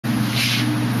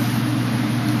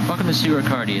Welcome to Sea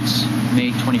Riccardi. It's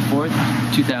May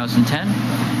 24th, 2010.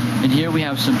 And here we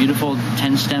have some beautiful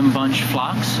 10-stem bunch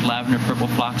phlox, lavender purple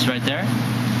phlox right there.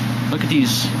 Look at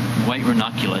these white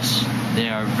ranunculus. They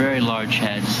are very large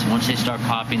heads. Once they start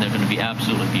popping, they're going to be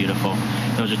absolutely beautiful.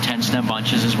 Those are 10-stem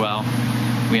bunches as well.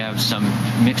 We have some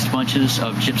mixed bunches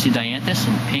of gypsy dianthus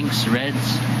in pinks,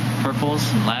 reds,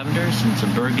 purples, and lavenders, and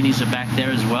some burgundies are back there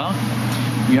as well.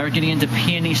 We are getting into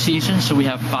peony season, so we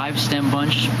have 5-stem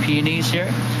bunch peonies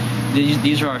here.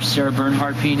 These are our Sarah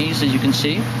Bernhardt peonies, as you can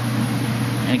see.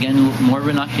 Again, more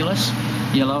ranunculus,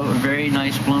 yellow, very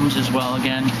nice blooms as well.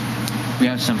 Again, we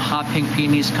have some hot pink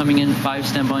peonies coming in,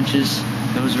 5-stem bunches.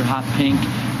 Those are hot pink.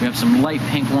 We have some light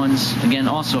pink ones, again,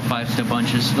 also 5-stem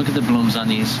bunches. Look at the blooms on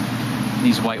these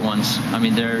white ones. I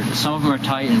mean, some of them are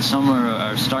tight and some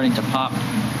are starting to pop.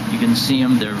 You can see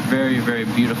them. They're very, very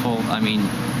beautiful. I mean,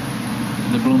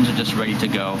 the blooms are just ready to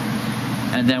go.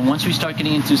 And then once we start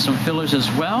getting into some fillers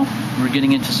as well, we're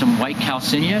getting into some white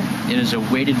Calcynia. It is a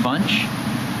weighted bunch.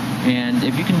 And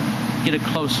if you can get a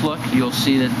close look, you'll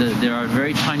see that there are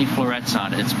very tiny florets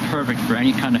on it. It's perfect for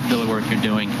any kind of filler work you're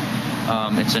doing.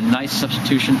 It's a nice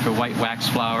substitution for white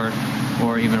waxflower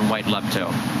or even white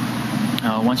lepto.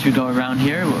 Once we go around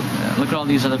here, look at all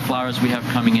these other flowers we have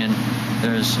coming in.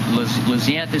 There's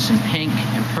lisianthus in pink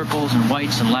and purples and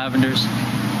whites and lavenders.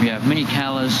 We have mini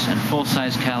callas and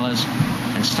full-size callas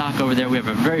and stock over there. We have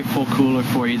a very full cooler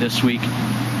for you this week.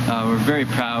 We're very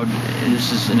proud.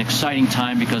 This is an exciting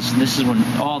time because this is when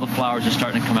all the flowers are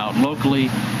starting to come out locally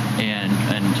and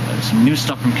some new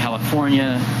stuff from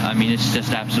California. I mean, it's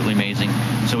just absolutely amazing.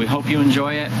 So we hope you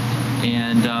enjoy it,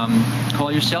 and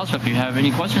call your sales rep if you have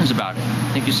any questions about it.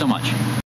 Thank you so much.